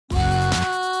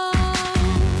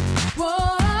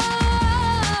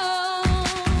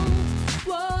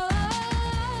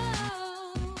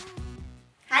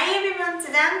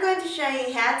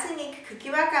you how to make Kuki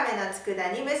Wakame no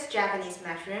Tsukudani with Japanese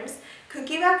mushrooms.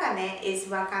 Kuki Wakame is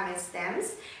wakame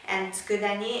stems, and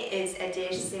Tsukudani is a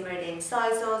dish simmered in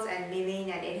soy sauce and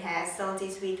mirin, and it has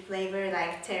salty sweet flavor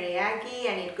like teriyaki,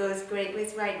 and it goes great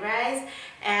with white rice.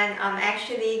 And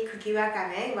actually Kuki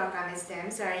wakame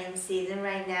stems are in season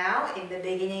right now in the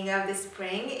beginning of the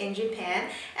spring in Japan,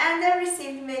 and I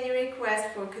received many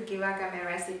requests for Kuki Wakame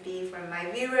recipe from my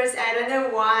viewers. I don't know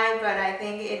why, but I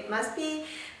think it must be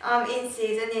in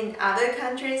season in other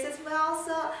countries as well.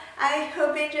 So I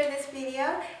hope you enjoyed this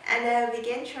video, and we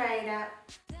can try it out.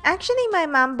 Actually, my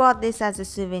mom bought this as a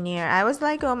souvenir. I was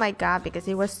like, oh my god, because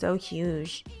it was so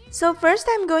huge. So first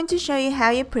I'm going to show you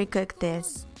how you pre-cook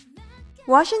this.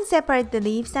 Wash and separate the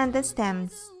leaves and the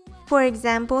stems. For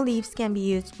example, leaves can be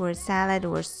used for salad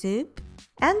or soup,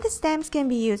 and the stems can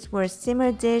be used for a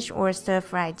simmered dish or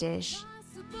stir-fry dish.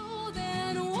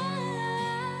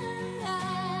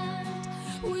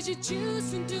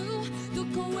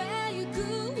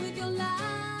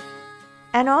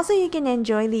 And also you can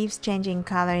enjoy leaves changing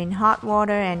color in hot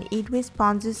water and eat with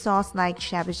Ponzu sauce like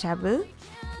Shabu Shabu.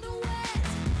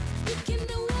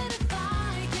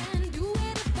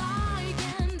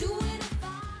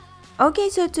 Okay,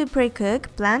 so to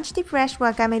pre-cook, blanch the fresh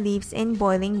wakame leaves in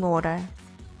boiling water.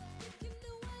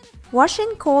 Wash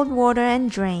in cold water and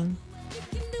drain.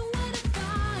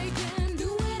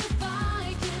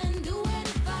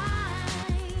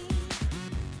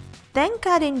 Then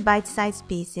cut in bite-sized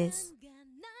pieces.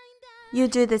 You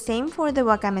do the same for the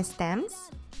wakame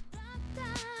stems.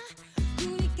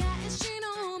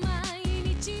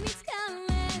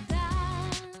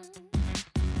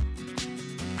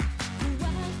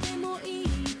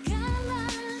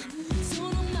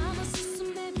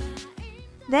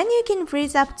 Then you can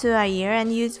freeze up to a year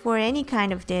and use for any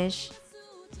kind of dish.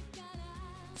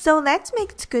 So let's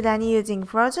make tsukudani using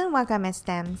frozen wakame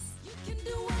stems.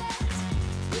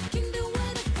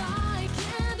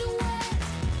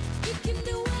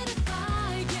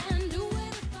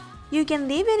 You can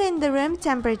leave it in the room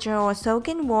temperature or soak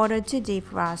in water to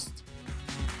defrost.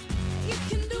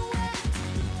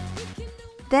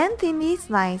 Then thinly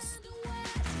slice.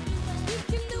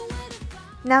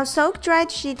 Now soak dried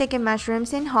shiitake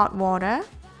mushrooms in hot water.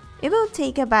 It will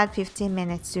take about 15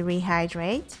 minutes to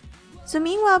rehydrate. So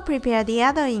meanwhile, prepare the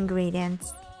other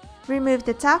ingredients. Remove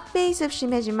the top base of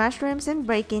shimeji mushrooms and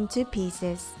break into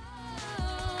pieces.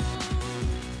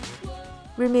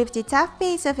 Remove the top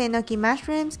base of enoki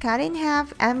mushrooms, cut in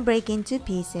half and break into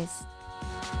pieces.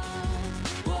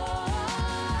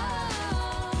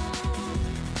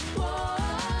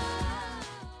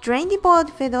 Drain the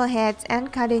boiled fiddle heads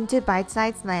and cut into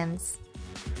bite-sized lengths.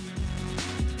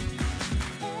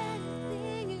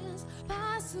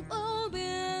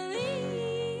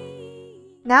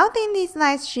 Now thinly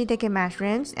slice shiitake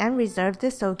mushrooms and reserve the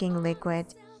soaking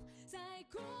liquid.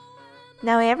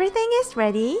 Now everything is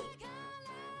ready.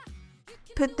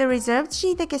 Put the reserved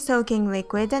shiitake soaking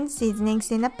liquid and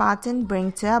seasonings in a pot and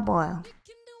bring to a boil.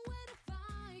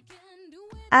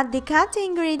 Add the cut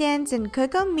ingredients and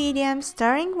cook on medium,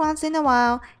 stirring once in a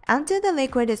while until the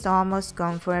liquid is almost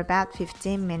gone for about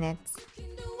 15 minutes.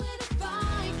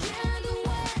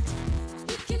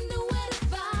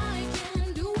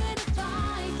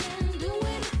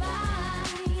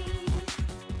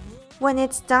 When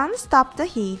it's done, stop the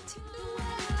heat.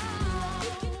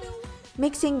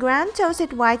 Mix in ground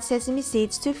toasted white sesame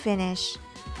seeds to finish.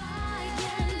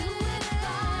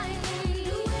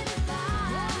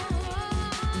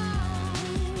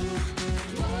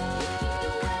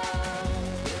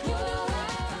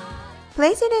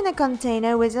 Place it in a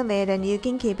container with a lid and you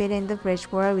can keep it in the fridge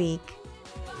for a week.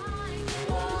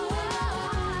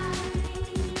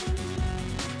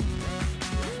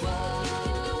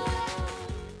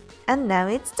 And now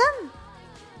it's done!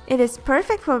 It is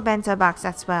perfect for bento box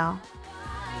as well.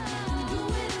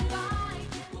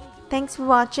 Thanks for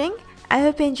watching. I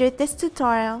hope you enjoyed this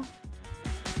tutorial.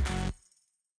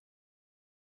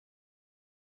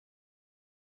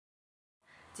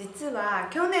 実は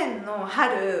去年の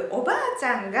春、おばあち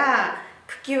ゃんが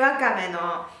茎わかめ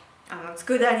の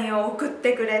佃煮を送っ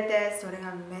てくれて、それ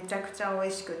がめちゃくちゃ美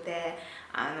味しくて、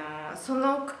そ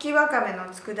の茎わかめの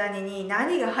佃煮に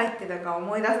何が入ってたか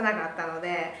思い出せなかったの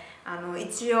で、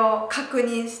一応確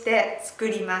認して作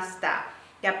りました。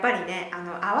やっぱりね、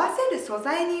合わせる素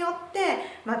材によって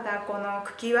またこの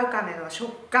茎わかめの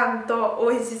食感と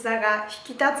美味しさが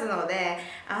引き立つので、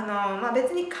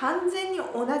別に完全に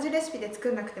同じレシピで作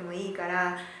んなくてもいいか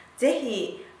ら、ぜ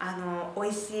ひ美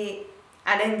味しい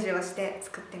アレンジをして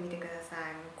作ってみてください。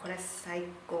もうこれ最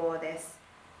高です。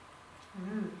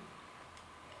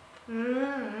い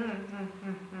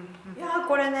やー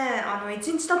これね1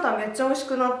日経ったらめっちゃ美味し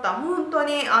くなった。本当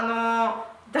に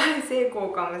大成功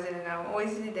かもしれない。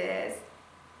美味しいです。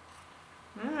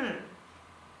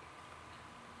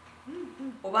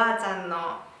おばあちゃん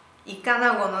のイカ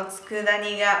ナゴの佃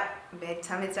煮がめ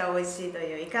ちゃめちゃ美味しいと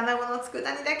いう。イカナゴの佃煮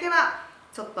だけは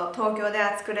ちょっと東京で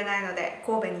は作れないので、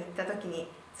神戸に行った時に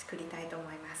作りたいと思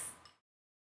います。